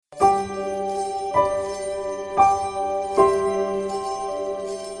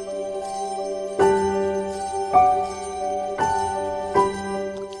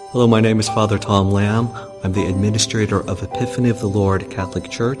Hello, my name is Father Tom Lamb. I'm the administrator of Epiphany of the Lord Catholic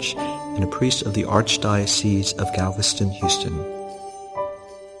Church and a priest of the Archdiocese of Galveston, Houston.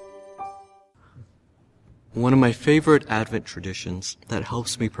 One of my favorite Advent traditions that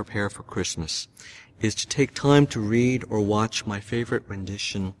helps me prepare for Christmas is to take time to read or watch my favorite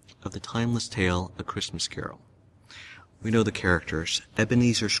rendition of the timeless tale, A Christmas Carol. We know the characters: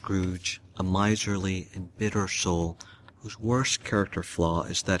 Ebenezer Scrooge, a miserly and bitter soul whose worst character flaw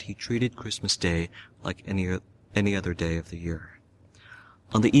is that he treated Christmas Day like any other day of the year.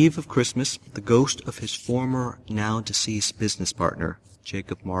 On the eve of Christmas, the ghost of his former, now deceased business partner,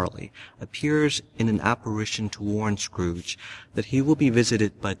 Jacob Marley, appears in an apparition to warn Scrooge that he will be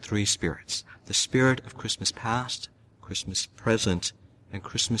visited by three spirits: the spirit of Christmas past, Christmas present, and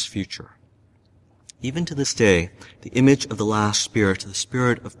Christmas future. Even to this day, the image of the last spirit, the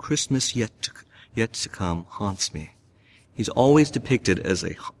spirit of Christmas yet to come, haunts me. He's always depicted as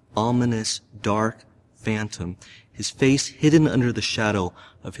a ominous, dark phantom, his face hidden under the shadow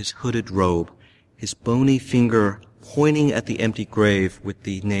of his hooded robe, his bony finger pointing at the empty grave with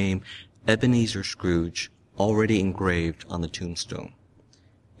the name Ebenezer Scrooge already engraved on the tombstone.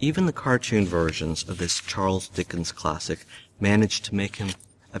 Even the cartoon versions of this Charles Dickens classic managed to make him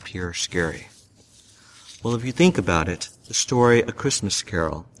appear scary. Well, if you think about it, the story A Christmas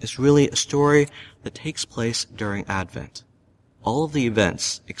Carol is really a story that takes place during Advent. All of the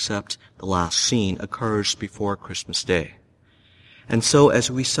events, except the last scene, occurs before Christmas Day. And so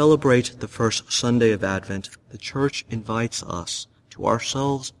as we celebrate the first Sunday of Advent, the Church invites us to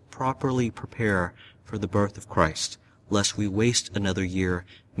ourselves properly prepare for the birth of Christ, lest we waste another year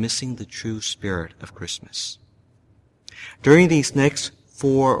missing the true spirit of Christmas. During these next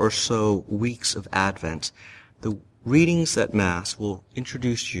 4 or so weeks of Advent, the readings at Mass will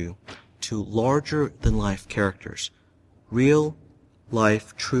introduce you to larger-than-life characters,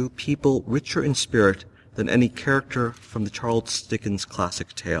 real-life, true people richer in spirit than any character from the Charles Dickens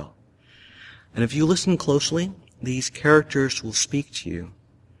classic tale. And if you listen closely, these characters will speak to you.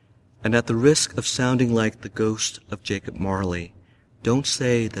 And at the risk of sounding like the ghost of Jacob Marley, don't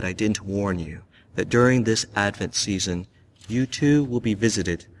say that I didn't warn you that during this Advent season, you too will be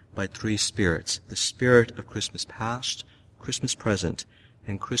visited by three spirits: the spirit of Christmas past, Christmas present,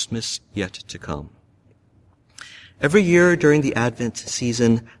 and Christmas yet to come. Every year during the Advent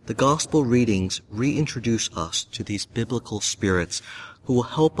season, the Gospel readings reintroduce us to these biblical spirits who will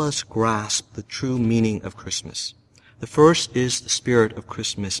help us grasp the true meaning of Christmas. The first is the spirit of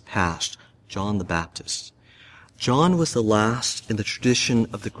Christmas past, John the Baptist. John was the last in the tradition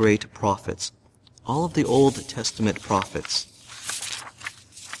of the great prophets. All of the Old Testament prophets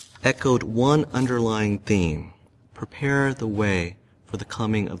echoed one underlying theme: prepare the way for the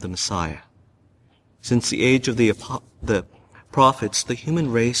coming of the Messiah. Since the age of the prophets, the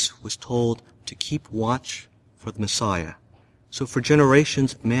human race was told to keep watch for the Messiah. So for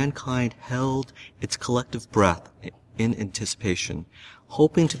generations, mankind held its collective breath in anticipation,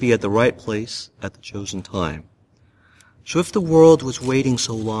 hoping to be at the right place at the chosen time. So if the world was waiting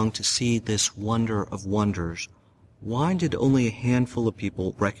so long to see this wonder of wonders, why did only a handful of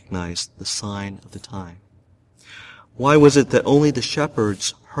people recognize the sign of the time? Why was it that only the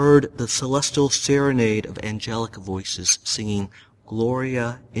shepherds heard the celestial serenade of angelic voices singing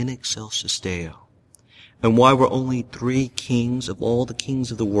Gloria in excelsis Deo? And why were only 3 kings of all the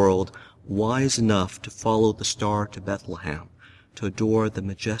kings of the world wise enough to follow the star to Bethlehem, to adore the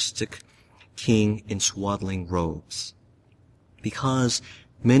majestic king in swaddling robes? Because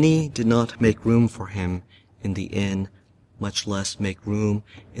many did not make room for him in the inn, much less make room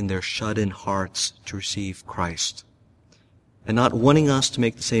in their shut-in hearts to receive Christ. And not wanting us to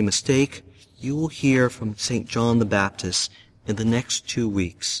make the same mistake, you will hear from St. John the Baptist in the next 2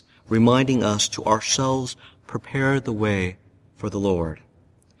 weeks, reminding us to ourselves prepare the way for the Lord.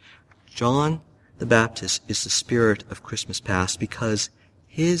 John the Baptist is the spirit of Christmas past because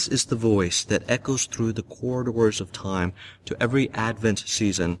his is the voice that echoes through the corridors of time to every Advent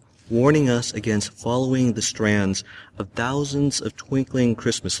season, warning us against following the strands of thousands of twinkling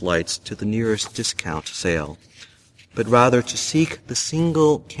Christmas lights to the nearest discount sale, but rather to seek the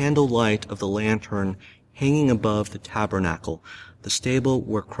single candle light of the lantern hanging above the tabernacle, the stable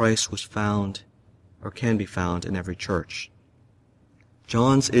where Christ was found or can be found in every church.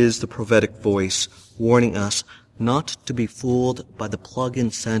 John's is the prophetic voice warning us not to be fooled by the plug-in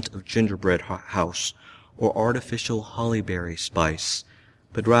scent of gingerbread house or artificial hollyberry spice,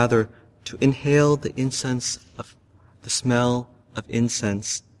 but rather to inhale the smell of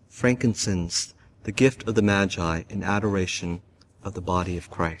incense, frankincense, the gift of the Magi in adoration of the body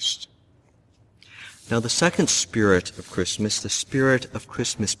of Christ. Now the second spirit of Christmas, the spirit of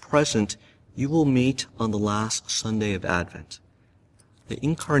Christmas present, you will meet on the last Sunday of Advent. The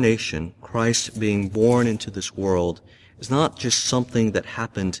incarnation, Christ being born into this world, is not just something that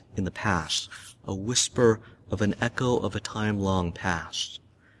happened in the past, a whisper of an echo of a time long past.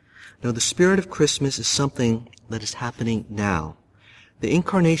 No, the spirit of Christmas is something that is happening now. The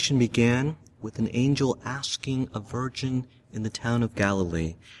incarnation began with an angel asking a virgin in the town of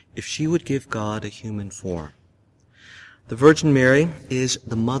Galilee if she would give God a human form. The Virgin Mary is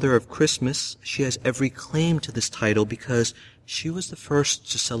the mother of Christmas. She has every claim to this title because she was the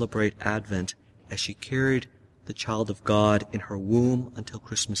first to celebrate Advent as she carried the child of God in her womb until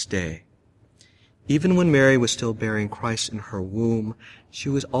Christmas Day. Even when Mary was still bearing Christ in her womb, she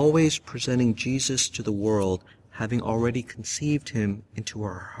was always presenting Jesus to the world, having already conceived him into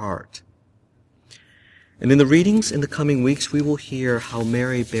her heart. And in the readings in the coming weeks, we will hear how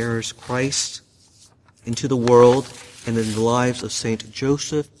Mary bears Christ into the world and in the lives of Saint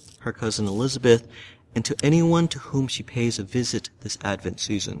Joseph, her cousin Elizabeth, and to anyone to whom she pays a visit this Advent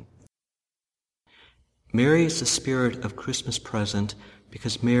season. Mary is the spirit of Christmas present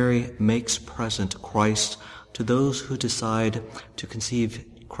because Mary makes present Christ to those who decide to conceive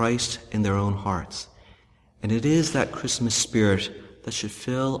Christ in their own hearts. And it is that Christmas spirit that should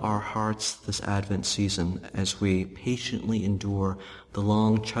fill our hearts this Advent season as we patiently endure the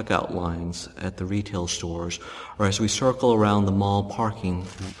long checkout lines at the retail stores, or as we circle around the mall parking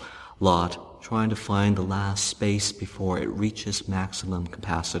lot trying to find the last space before it reaches maximum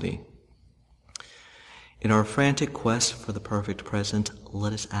capacity. In our frantic quest for the perfect present,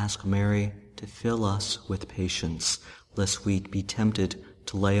 let us ask Mary to fill us with patience, lest we be tempted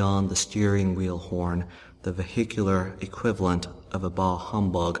to lay on the steering wheel horn, the vehicular equivalent of a bah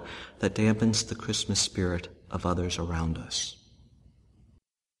humbug that dampens the Christmas spirit of others around us.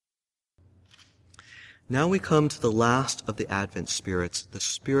 Now we come to the last of the Advent spirits, the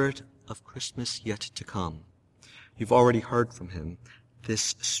spirit of Christmas yet to come. You've already heard from him.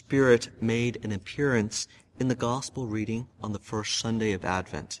 This spirit made an appearance in the Gospel reading on the first Sunday of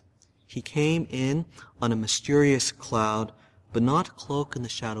Advent. He came in on a mysterious cloud, but not cloaked in the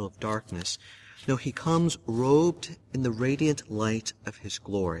shadow of darkness. No, he comes robed in the radiant light of his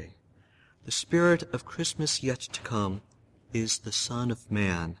glory. The spirit of Christmas yet to come is the Son of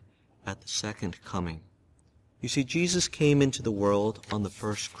Man at the second coming. You see, Jesus came into the world on the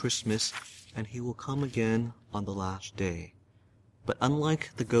first Christmas, and he will come again on the last day. But unlike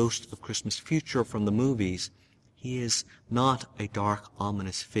the ghost of Christmas future from the movies, he is not a dark,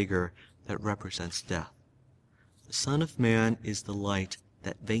 ominous figure that represents death. The Son of Man is the light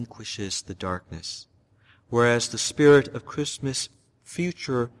that vanquishes the darkness. Whereas the spirit of Christmas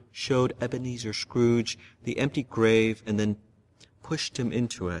future showed Ebenezer Scrooge the empty grave and then pushed him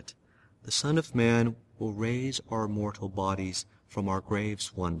into it, the Son of Man will raise our mortal bodies from our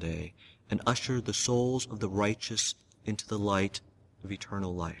graves one day and usher the souls of the righteous into the light of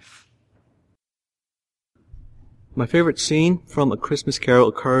eternal life. My favorite scene from A Christmas Carol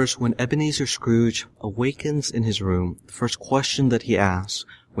occurs when Ebenezer Scrooge awakens in his room. The first question that he asks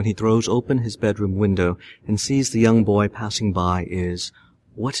when he throws open his bedroom window and sees the young boy passing by is,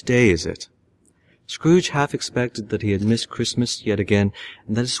 "What day is it?" Scrooge half expected that he had missed Christmas yet again,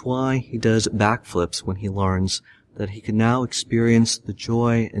 and that is why he does backflips when he learns that he can now experience the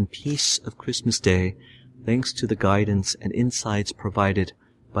joy and peace of Christmas Day thanks to the guidance and insights provided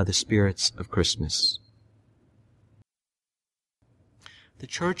by the spirits of Christmas. The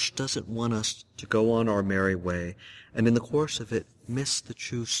Church doesn't want us to go on our merry way and in the course of it miss the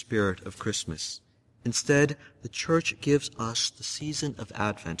true spirit of Christmas. Instead, the Church gives us the season of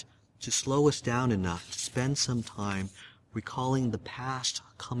Advent to slow us down enough to spend some time recalling the past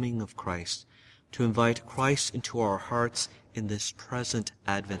coming of Christ, to invite Christ into our hearts in this present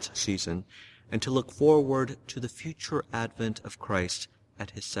Advent season, and to look forward to the future advent of Christ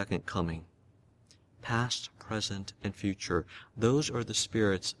at his second coming. Past, present, and future, those are the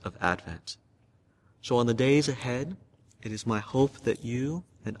spirits of Advent. So on the days ahead, it is my hope that you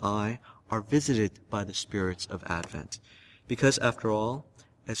and I are visited by the spirits of Advent, because after all,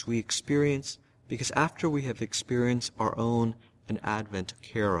 after we have experienced our own an Advent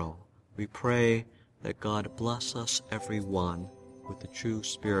carol, we pray that God bless us every one with the true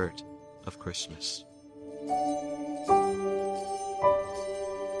spirit of Christmas.